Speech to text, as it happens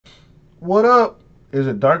What up? Is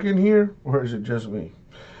it dark in here or is it just me?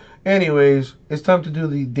 Anyways, it's time to do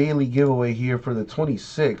the daily giveaway here for the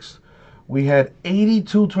 26th. We had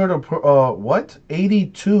 82 total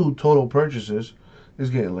 82 total purchases.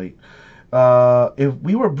 It's getting late. If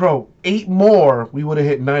we were broke, 8 more, we would have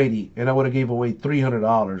hit 90 and I would have gave away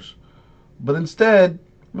 $300. But instead,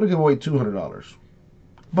 I'm going to give away $200.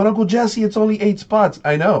 But Uncle Jesse, it's only 8 spots.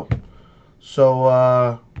 I know.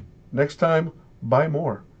 So next time, buy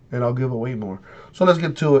more and I'll give away more. So let's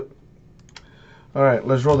get to it. All right,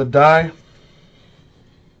 let's roll the die.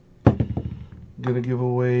 Gonna give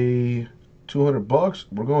away $200.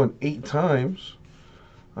 We're going 8 times.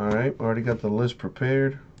 All right, already got the list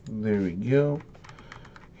prepared. There we go.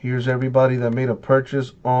 Here's everybody that made a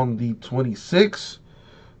purchase on the 26th.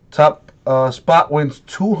 Top spot wins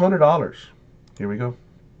 $200. Here we go.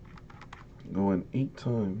 Going 8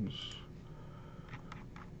 times.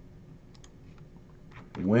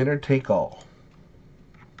 Winner take all.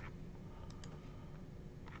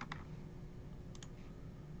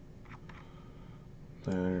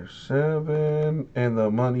 There's 7, and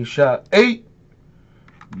the money shot 8.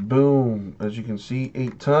 Boom. As you can see,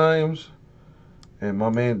 8 times. And my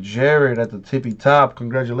man Jared at the tippy top.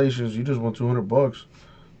 Congratulations, you just won $200.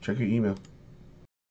 Check your email.